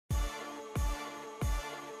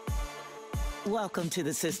Welcome to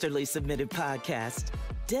the Sisterly Submitted podcast,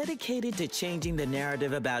 dedicated to changing the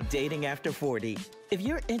narrative about dating after 40. If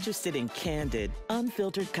you're interested in candid,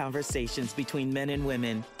 unfiltered conversations between men and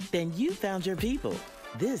women, then you found your people.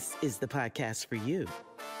 This is the podcast for you.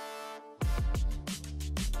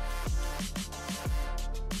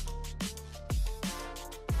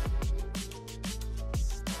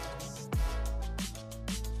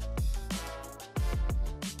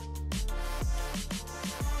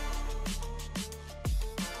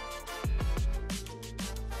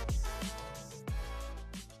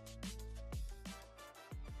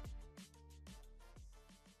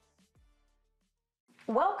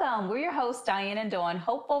 Welcome. We're your hosts, Diane and Dawn,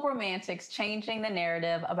 Hopeful Romantics, changing the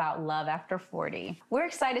narrative about love after 40. We're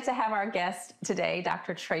excited to have our guest today,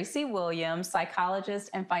 Dr. Traci Williams, psychologist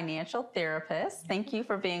and financial therapist. Thank you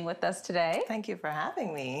for being with us today. Thank you for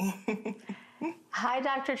having me. Hi,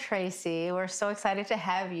 Dr. Traci. We're so excited to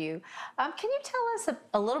have you. Can you tell us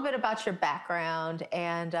a little bit about your background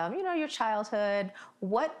and, your childhood?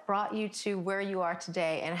 What brought you to where you are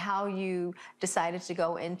today and how you decided to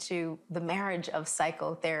go into the marriage of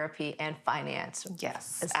psychotherapy and finance?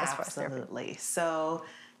 Yes, absolutely. So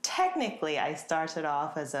technically, I started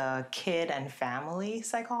off as a kid and family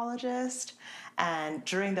psychologist. And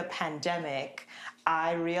during the pandemic,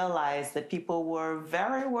 I realized that people were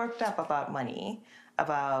very worked up about money,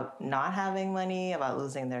 about not having money, about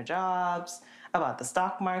losing their jobs, about the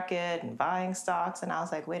stock market and buying stocks. And I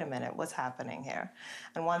was like, wait a minute, what's happening here?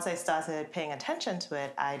 And once I started paying attention to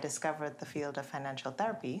it, I discovered the field of financial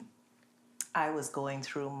therapy. I was going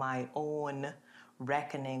through my own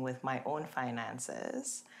reckoning with my own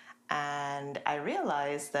finances. And I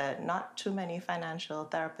realized that not too many financial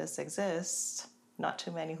therapists exist, not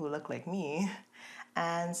too many who look like me.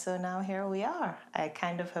 And so now here we are. I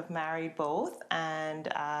kind of have married both, and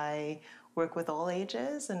I work with all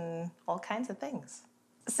ages and all kinds of things.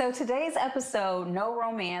 So today's episode, No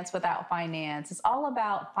Romance Without Finance, is all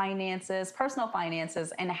about finances, personal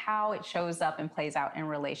finances, and how it shows up and plays out in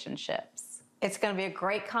relationships. It's going to be a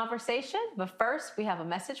great conversation, but first we have a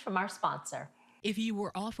message from our sponsor. If you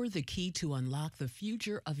were offered the key to unlock the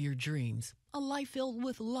future of your dreams, a life filled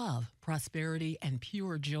with love, prosperity, and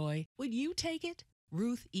pure joy, would you take it?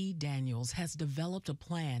 Ruth E. Daniels has developed a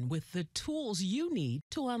plan with the tools you need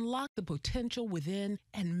to unlock the potential within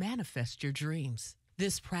and manifest your dreams.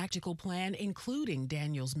 This practical plan, including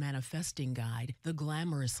Daniels' Manifesting Guide, The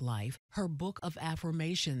Glamorous Life, her book of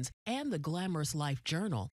affirmations, and the Glamorous Life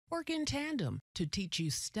Journal, work in tandem to teach you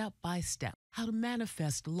step by step how to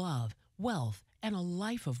manifest love, wealth, and a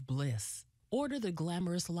life of bliss. Order the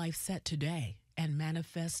Glamorous Life set today and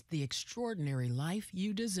manifest the extraordinary life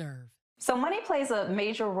you deserve. So money plays a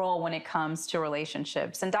major role when it comes to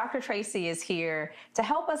relationships, and Dr. Traci is here to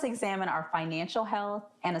help us examine our financial health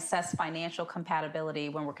and assess financial compatibility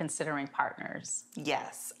when we're considering partners.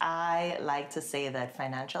 Yes, I like to say that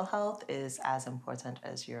financial health is as important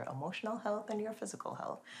as your emotional health and your physical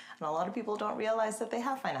health. And a lot of people don't realize that they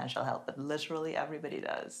have financial health, but literally everybody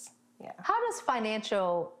does. Yeah. How does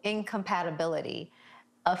financial incompatibility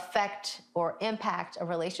affect or impact a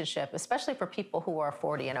relationship, especially for people who are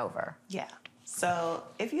 40 and over? Yeah. So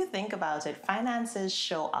if you think about it, finances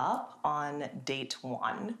show up on date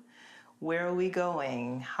one. Where are we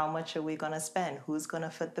going? How much are we going to spend? Who's going to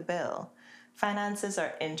foot the bill? Finances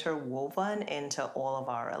are interwoven into all of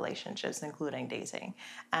our relationships, including dating.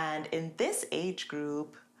 And in this age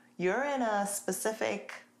group, you're in a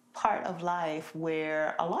specific part of life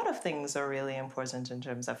where a lot of things are really important in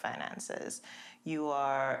terms of finances. You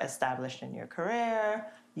are established in your career,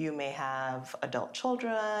 you may have adult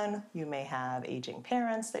children, you may have aging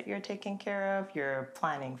parents that you're taking care of, you're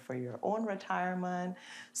planning for your own retirement.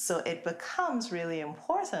 So it becomes really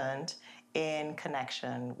important in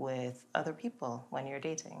connection with other people when you're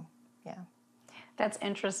dating. Yeah. That's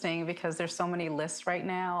interesting because there's so many lists right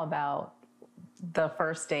now about the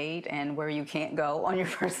first date and where you can't go on your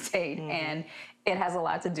first date. Mm-hmm. And it has a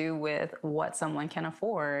lot to do with what someone can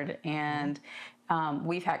afford. And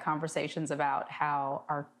we've had conversations about how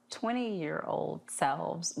our 20-year-old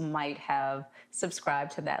selves might have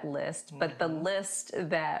subscribed to that list. Mm-hmm. But the list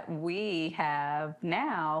that we have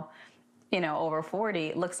now, over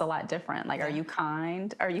 40, looks a lot different. Like, yeah. Are you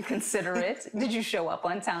kind? Are you considerate? Did you show up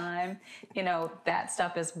on time? That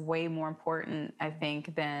stuff is way more important, I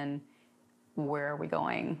think, than where are we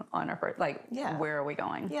going on our first, where are we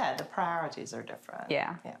going? Yeah, the priorities are different.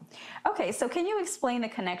 Yeah. Okay, so can you explain the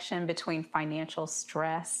connection between financial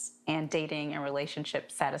stress and dating and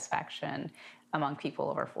relationship satisfaction among people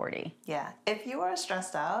over 40? Yeah, if you are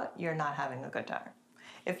stressed out, you're not having a good time.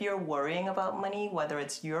 if you're worrying about money, whether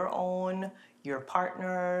it's your own, your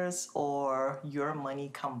partner's, or your money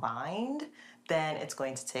combined, then it's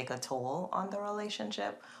going to take a toll on the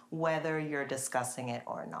relationship, whether you're discussing it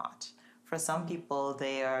or not. For some people,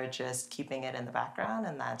 they are just keeping it in the background,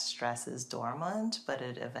 and that stress is dormant, but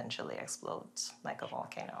it eventually explodes like a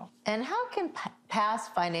volcano. And how can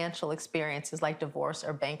past financial experiences like divorce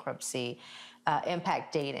or bankruptcy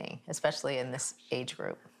impact dating, especially in this age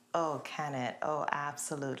group? Oh, can it? Oh,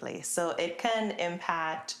 absolutely. So it can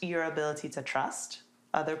impact your ability to trust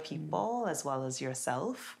other people as well as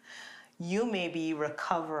yourself. You may be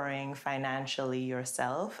recovering financially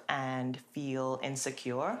yourself and feel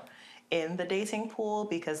insecure in the dating pool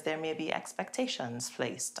because there may be expectations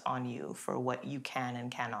placed on you for what you can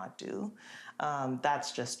and cannot do.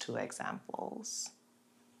 That's just two examples.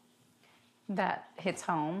 That hits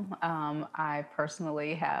home. I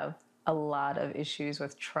personally have a lot of issues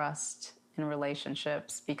with trust in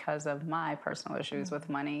relationships because of my personal issues with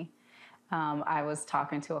money. I was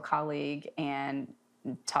talking to a colleague and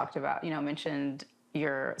talked about, mentioned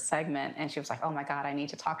your segment, and she was like, oh my God, I need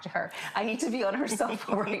to talk to her. I need to be on her cell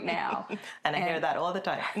phone right now. And I hear that all the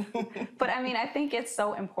time. But I think it's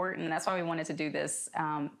so important. That's why we wanted to do this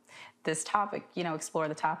topic, explore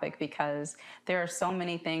the topic, because there are so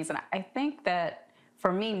many things. And I think that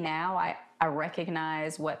for me now, I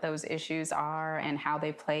recognize what those issues are and how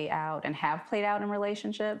they play out and have played out in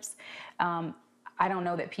relationships. I don't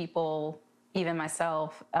know that people, even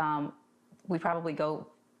myself, we probably go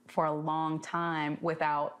for a long time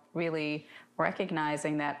without really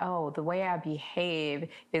recognizing that, oh, the way I behave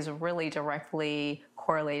is really directly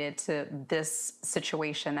correlated to this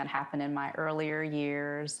situation that happened in my earlier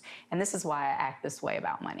years. And this is why I act this way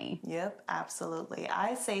about money. Yep, absolutely.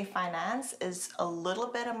 I say finance is a little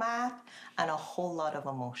bit of math and a whole lot of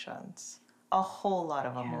emotions. A whole lot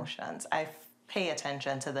of emotions. I pay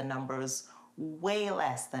attention to the numbers way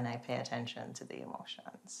less than I pay attention to the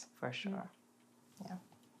emotions, for sure. Yeah.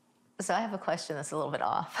 So I have a question that's a little bit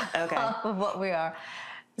off Okay. of what we are.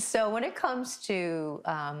 So when it comes to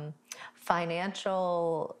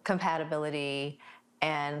financial compatibility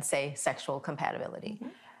and, say, sexual compatibility,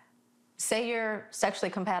 say you're sexually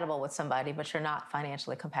compatible with somebody, but you're not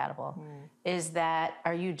financially compatible,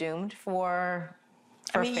 are you doomed for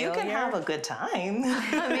failure? You can have a good time.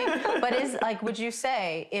 But would you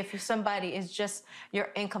say if somebody is just, you're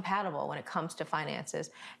incompatible when it comes to finances,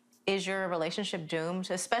 is your relationship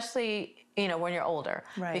doomed, especially, when you're older?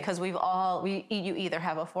 Right. Because you either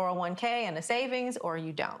have a 401k and a savings, or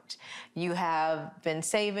you don't. You have been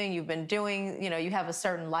saving, you've been doing, you have a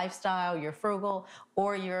certain lifestyle, you're frugal,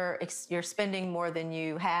 or you're spending more than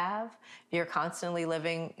you have. You're constantly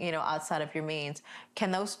living, outside of your means.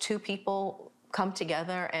 Can those two people come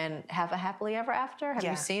together and have a happily ever after? Have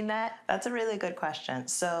you seen that? That's a really good question.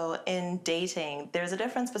 So in dating, there's a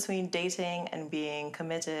difference between dating and being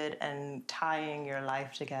committed and tying your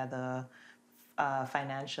life together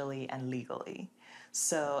financially and legally.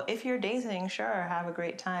 So if you're dating, sure, have a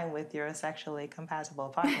great time with your sexually compatible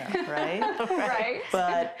partner, right? Right.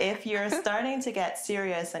 But if you're starting to get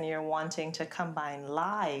serious and you're wanting to combine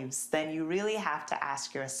lives, then you really have to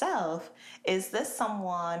ask yourself, is this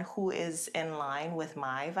someone who is in line with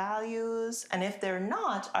my values? And if they're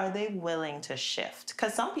not, are they willing to shift?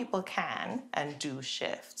 Because some people can and do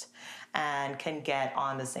shift and can get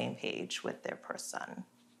on the same page with their person.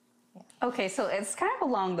 Okay, so it's kind of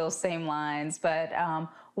along those same lines, but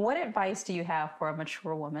what advice do you have for a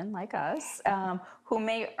mature woman like us who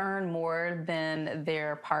may earn more than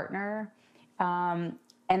their partner? And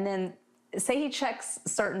then say he checks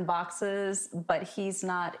certain boxes, but he's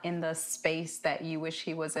not in the space that you wish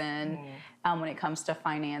he was in when it comes to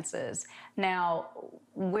finances. Now,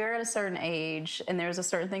 we're at a certain age, and there's a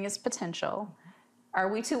certain thing as potential. Are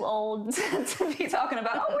we too old to be talking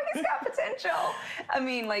about, oh, he's got potential?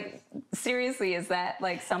 Seriously, is that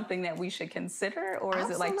something that we should consider, or is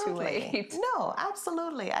it too late? No,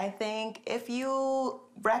 absolutely. I think if you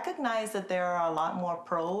recognize that there are a lot more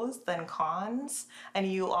pros than cons, and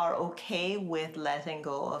you are okay with letting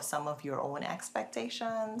go of some of your own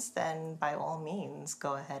expectations, then by all means,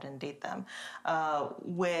 go ahead and date them.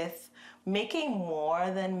 With making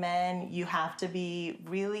more than men, you have to be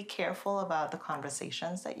really careful about the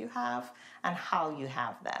conversations that you have and how you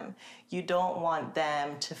have them. You don't want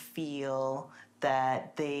them to feel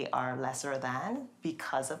that they are lesser than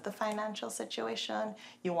because of the financial situation.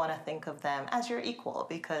 You want to think of them as your equal,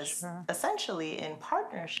 because essentially in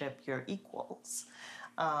partnership, you're equals.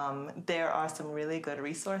 There are some really good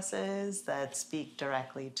resources that speak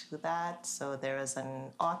directly to that. So there is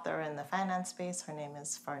an author in the finance space. Her name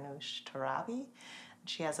is Farnoosh Torabi,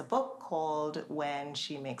 She has a book called When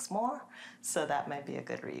She Makes More, so that might be a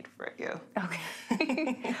good read for you.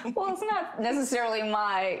 Okay. Well, it's not necessarily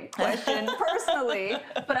my question personally,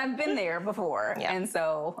 but I've been there before. Yeah. And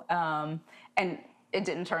so, and it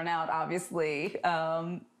didn't turn out, obviously.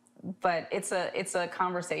 But it's a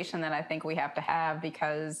conversation that I think we have to have,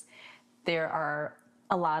 because there are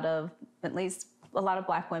at least a lot of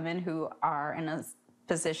Black women who are in a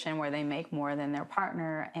position where they make more than their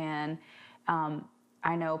partner. And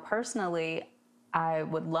I know personally, I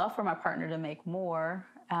would love for my partner to make more,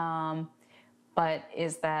 but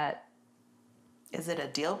is it a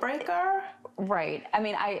deal breaker? Right. I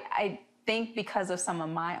mean, I think because of some of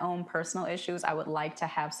my own personal issues, I would like to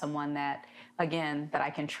have someone that I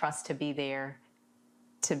can trust to be there,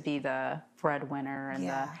 to be the breadwinner and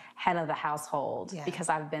the head of the household, because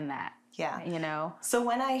I've been that. Yeah. You know? So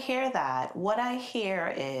when I hear that, what I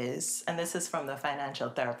hear is, and this is from the financial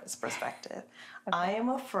therapist perspective, I am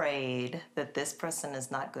afraid that this person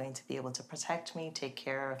is not going to be able to protect me, take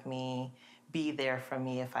care of me, be there for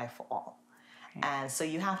me if I fall. Okay. And so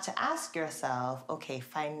you have to ask yourself, okay,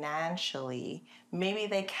 financially, maybe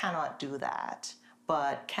they cannot do that,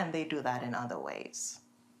 but can they do that in other ways?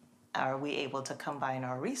 Are we able to combine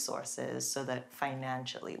our resources so that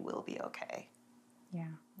financially we'll be okay? Yeah.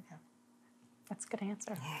 That's a good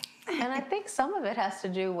answer. And I think some of it has to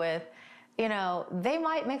do with, they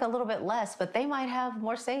might make a little bit less, but they might have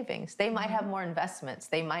more savings. They might have more investments.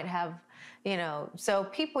 They might have, so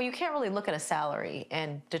people, you can't really look at a salary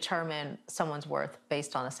and determine someone's worth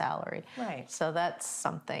based on a salary. Right. So that's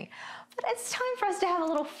something. But it's time for us to have a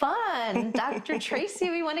little fun. Dr.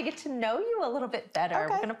 Traci, we want to get to know you a little bit better. Okay.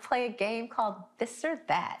 We're going to play a game called This or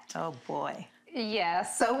That. Oh, boy. Yeah,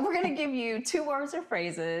 so we're going to give you 2 words or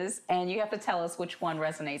phrases, and you have to tell us which one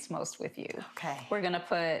resonates most with you. Okay. We're going to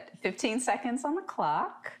put 15 seconds on the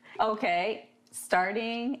clock. Okay,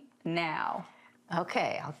 starting now.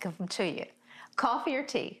 Okay, I'll give them to you. Coffee or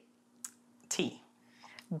tea? Tea.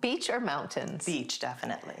 Beach or mountains? Beach,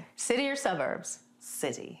 definitely. City or suburbs?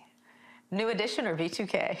 City. New Edition or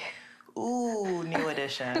V2K? Ooh, New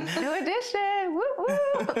Edition. New Edition, woo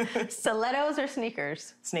woo. Stilettos or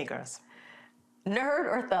sneakers? Sneakers.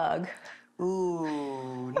 Nerd or thug?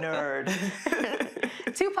 Ooh, nerd.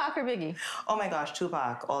 Tupac or Biggie? Oh my gosh,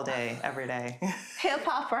 Tupac all day, every day. Hip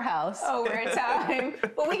hop or house? Oh, we're at time.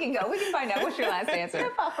 But we can go. We can find out. What's your last answer?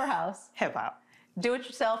 Hip hop or house? Hip hop. Do it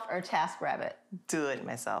yourself or Task Rabbit? Do it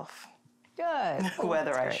myself. Good.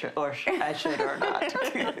 Whether I should or not.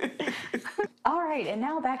 All right, and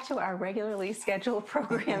now back to our regularly scheduled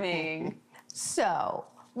programming. So,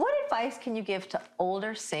 what advice can you give to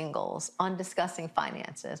older singles on discussing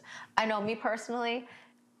finances? I know me personally,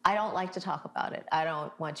 I don't like to talk about it. I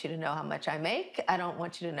don't want you to know how much I make. I don't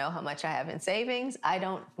want you to know how much I have in savings. I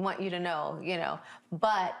don't want you to know,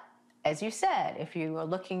 But as you said, if you are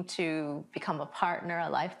looking to become a partner, a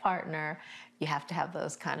life partner, you have to have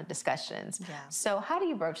those kind of discussions. Yeah. So how do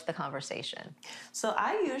you broach the conversation? So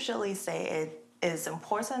I usually say it is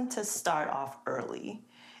important to start off early.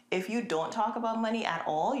 If you don't talk about money at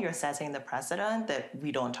all, you're setting the precedent that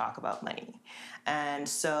we don't talk about money. And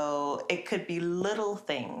so it could be little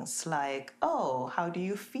things like, oh, how do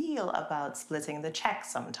you feel about splitting the check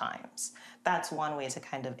sometimes? That's one way to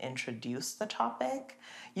kind of introduce the topic.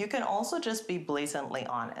 You can also just be blatantly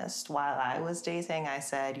honest. While I was dating, I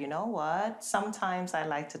said, you know what? Sometimes I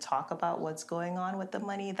like to talk about what's going on with the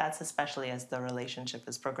money. That's especially as the relationship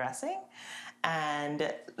is progressing.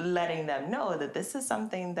 And letting them know that this is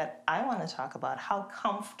something that I want to talk about. How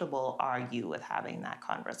comfortable are you with having that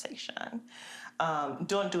conversation?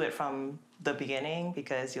 Don't do it from the beginning,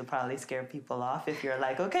 because you'll probably scare people off if you're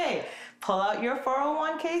like, okay, pull out your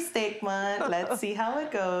 401k statement, let's see how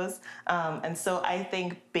it goes. And so I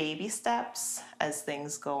think baby steps as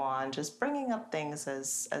things go on, just bringing up things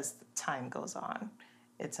as time goes on,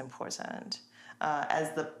 it's important.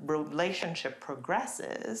 As the relationship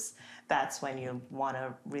progresses, that's when you want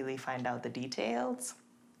to really find out the details.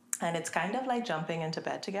 And it's kind of like jumping into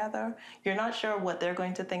bed together. You're not sure what they're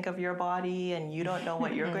going to think of your body, and you don't know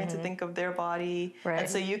what you're going to think of their body. Right. And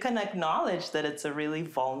so you can acknowledge that it's a really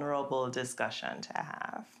vulnerable discussion to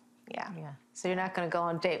have. Yeah. So you're not going to go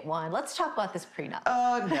on date 1. Let's talk about this prenup.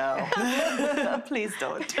 Oh, no. Please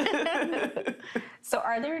don't. So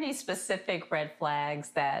are there any specific red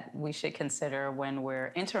flags that we should consider when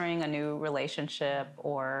we're entering a new relationship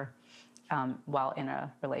or while in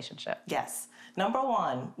a relationship? Yes. Number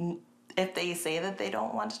 1, if they say that they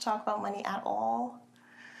don't want to talk about money at all,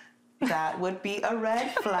 that would be a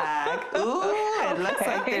red flag. Ooh, it looks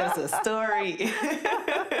like there's a story.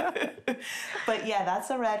 But yeah, that's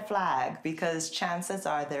a red flag because chances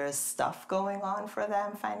are there's stuff going on for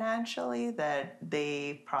them financially that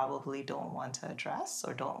they probably don't want to address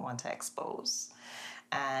or don't want to expose.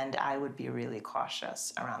 And I would be really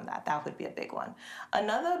cautious around that. That would be a big one.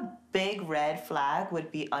 Another big red flag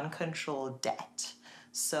would be uncontrolled debt.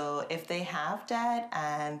 So if they have debt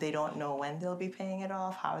and they don't know when they'll be paying it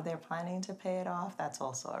off, how they're planning to pay it off, that's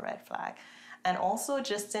also a red flag. And also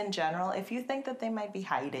just in general, if you think that they might be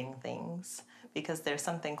hiding things, because there's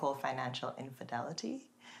something called financial infidelity,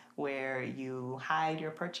 where you hide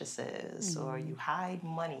your purchases or you hide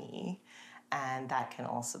money, and that can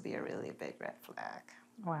also be a really big red flag.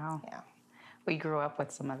 Wow. Yeah. We grew up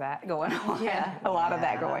with some of that going on. Yeah. A lot of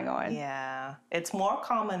that going on. Yeah. It's more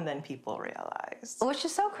common than people realize. Which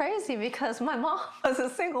is so crazy because my mom was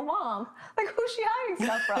a single mom. Like, who's she hiding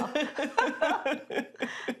stuff from?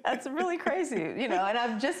 That's really crazy, you know, and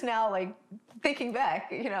I'm just now like thinking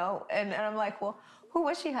back, you know, and I'm like, well, who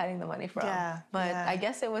was she hiding the money from? Yeah, but I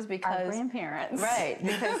guess it was because... Our grandparents. Right,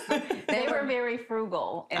 because they were very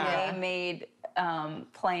frugal and they made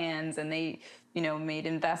plans and they, you know, made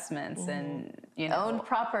investments and, you know. Owned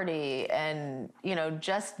property and, you know,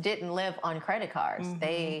 just didn't live on credit cards.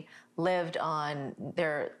 They lived on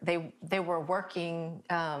they were working,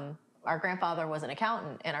 our grandfather was an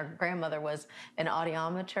accountant and our grandmother was an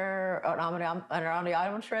audiometrist.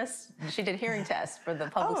 She did hearing tests for the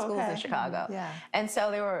public schools in Chicago. Yeah. And so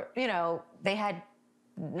they were, you know, they had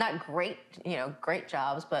not great, you know, great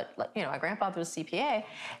jobs, but, you know, my grandfather was CPA,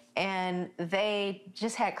 and they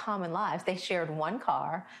just had common lives. They shared one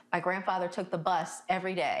car. My grandfather took the bus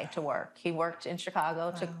every day to work. He worked in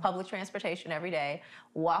Chicago, took public transportation every day,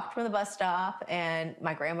 walked from the bus stop, and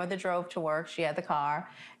my grandmother drove to work. She had the car,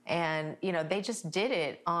 and, you know, they just did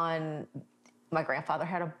it on... My grandfather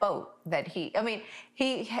had a boat that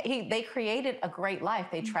they created a great life.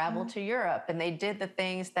 They traveled to Europe and they did the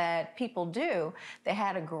things that people do. They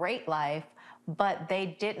had a great life, but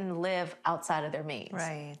they didn't live outside of their means.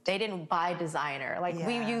 Right. They didn't buy designer. Like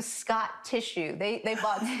we use Scott tissue. They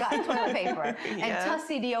bought Scott toilet paper and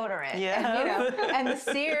Tussie deodorant. Yeah. And, you know, and the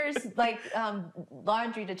Sears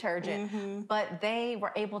laundry detergent. But they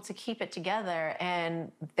were able to keep it together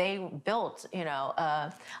and they built, you know,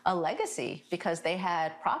 a legacy because they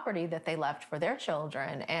had property that they left for their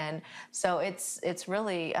children. And so it's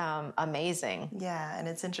really amazing. Yeah, and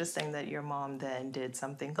it's interesting that your mom then did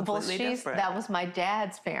something completely different. That was my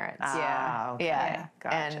dad's parents. Okay. Yeah.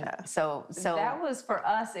 Gotcha. And so that was, for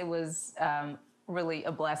us, it was really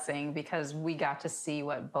a blessing because we got to see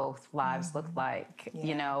what both lives looked like. Yeah.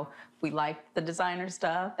 You know, we liked the designer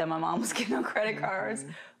stuff that my mom was getting on credit cards,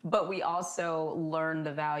 but we also learned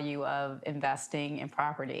the value of investing in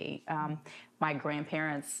property. My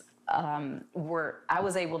grandparents I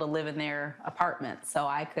was able to live in their apartment, so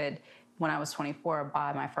I could, when I was 24,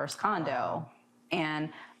 buy my first condo. Wow. And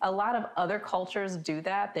a lot of other cultures do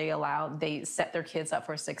that. They set their kids up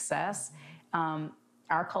for success.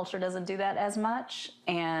 Our culture doesn't do that as much.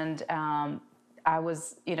 And I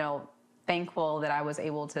was, you know, thankful that I was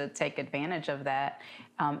able to take advantage of that.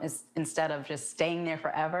 Instead of just staying there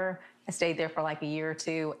forever, I stayed there for like a year or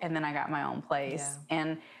two, and then I got my own place. Yeah.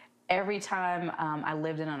 And every time I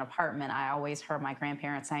lived in an apartment, I always heard my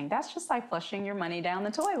grandparents saying, "That's just like flushing your money down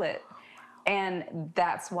the toilet." And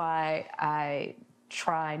that's why I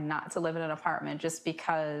try not to live in an apartment, just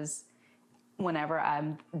because whenever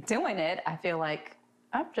I'm doing it, I feel like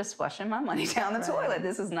I'm just flushing my money down the toilet.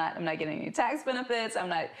 I'm not getting any tax benefits. I'm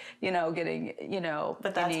not, you know, getting, you know.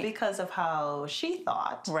 But that's because of how she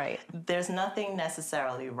thought. Right. There's nothing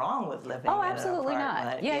necessarily wrong with living in absolutely an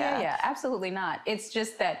apartment. not. Yeah, absolutely not. It's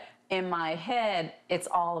just that in my head, it's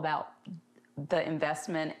all about the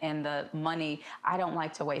investment and the money. I don't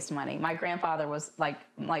like to waste money. My grandfather was like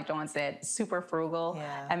Dawn said, super frugal.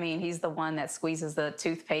 Yeah. I mean, he's the one that squeezes the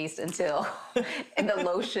toothpaste until, and the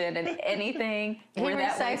lotion and anything. He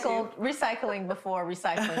recycling before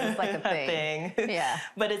recycling was like a thing. Yeah.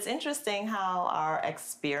 But it's interesting how our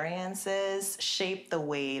experiences shape the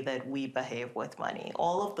way that we behave with money.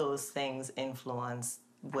 All of those things influence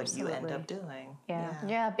what you end up doing.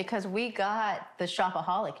 Yeah, because we got the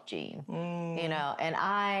shopaholic gene, you know, and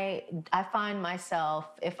I find myself,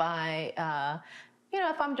 if I'm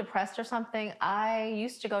depressed or something, I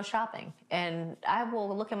used to go shopping and I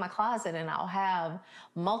will look in my closet and I'll have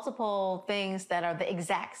multiple things that are the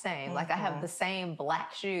exact same. Like I have the same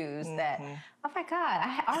black shoes that, oh my God,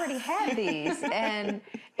 I already had these. And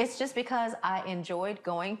it's just because I enjoyed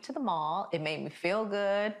going to the mall. It made me feel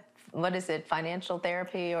good. What is it? Financial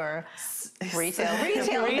therapy or retail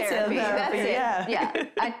therapy? That's it. Yeah. Yeah,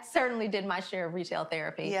 I certainly did my share of retail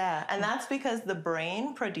therapy. Yeah, and that's because the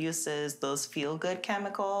brain produces those feel-good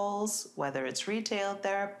chemicals, whether it's retail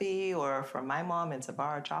therapy or for my mom, it's a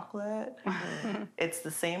bar of chocolate. It's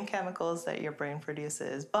the same chemicals that your brain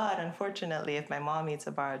produces. But unfortunately, if my mom eats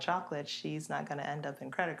a bar of chocolate, she's not going to end up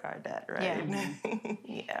in credit card debt, right? Yeah.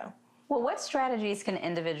 Yeah. Well, what strategies can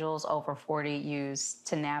individuals over 40 use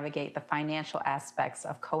to navigate the financial aspects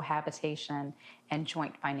of cohabitation and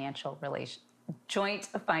joint financial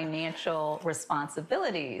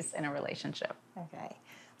responsibilities in a relationship? Okay.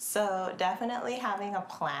 So definitely having a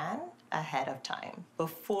plan ahead of time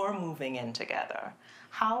before moving in together.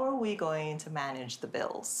 How are we going to manage the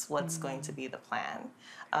bills? What's going to be the plan?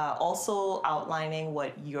 Also outlining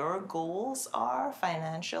what your goals are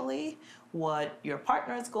financially, what your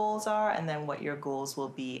partner's goals are, and then what your goals will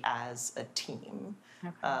be as a team.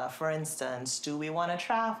 Okay. For instance, do we want to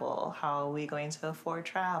travel? How are we going to afford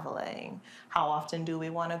traveling? How often do we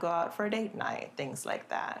want to go out for date night? Things like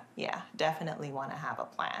that. Yeah, definitely want to have a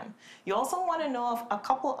plan. You also want to know of a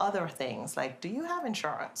couple other things, like, do you have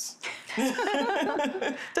insurance?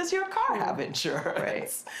 Does your car have insurance?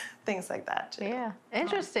 Right. Things like that too. Yeah,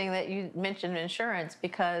 interesting that you mentioned insurance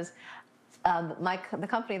because the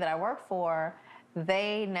company that I work for,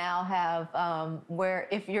 they now have where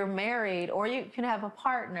if you're married or you can have a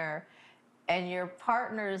partner and your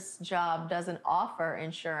partner's job doesn't offer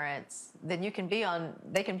insurance, then they can be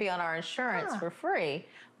on our insurance for free.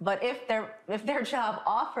 But if their job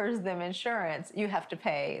offers them insurance, you have to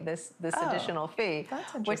pay this additional fee,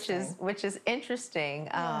 which is interesting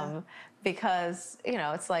because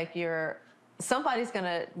it's like somebody's going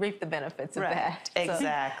to reap the benefits of that.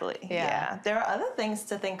 Exactly. So, yeah. There are other things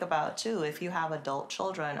to think about too. If you have adult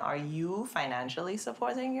children, are you financially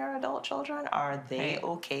supporting your adult children? Are they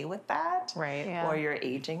okay with that? Right. Yeah. Or your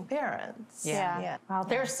aging parents? Yeah. Wow.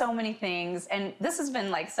 There's so many things. And this has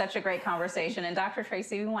been like such a great conversation. And Dr.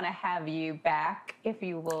 Traci, we want to have you back if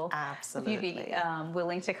you will. Absolutely. If you'd be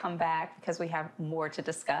willing to come back because we have more to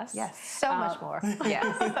discuss. Yes. So much more.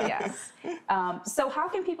 Yes. So how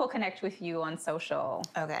can people connect with you on social?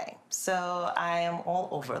 Okay, so I am all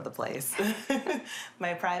over the place.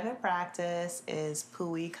 My private practice is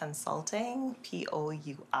Pui Consulting,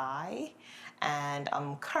 P-O-U-I, and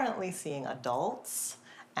I'm currently seeing adults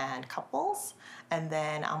and couples. And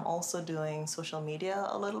then I'm also doing social media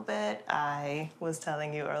a little bit. I was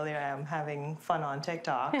telling you earlier I'm having fun on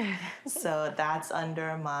TikTok. So that's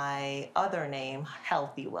under my other name,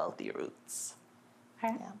 Healthy Wealthy Roots.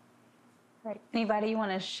 Okay. Yeah. Right. Anybody you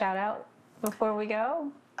want to shout out before we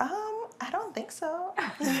go? I don't think so.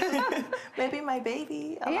 Maybe my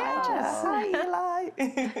baby, Elijah. Yes. Hi,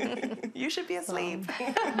 Eli. You should be asleep.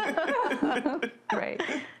 Right.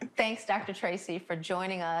 Thanks, Dr. Traci, for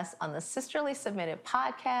joining us on the Sisterly Submitted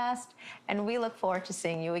podcast, and we look forward to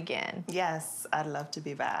seeing you again. Yes, I'd love to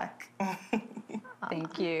be back.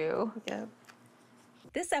 Thank you. Yep.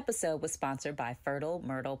 This episode was sponsored by Fertile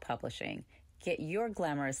Myrtle Publishing. Get your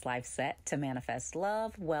glamorous life set to manifest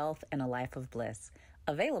love, wealth, and a life of bliss.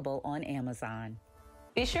 Available on Amazon.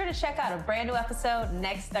 Be sure to check out a brand new episode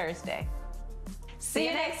next Thursday. See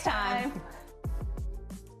you next time.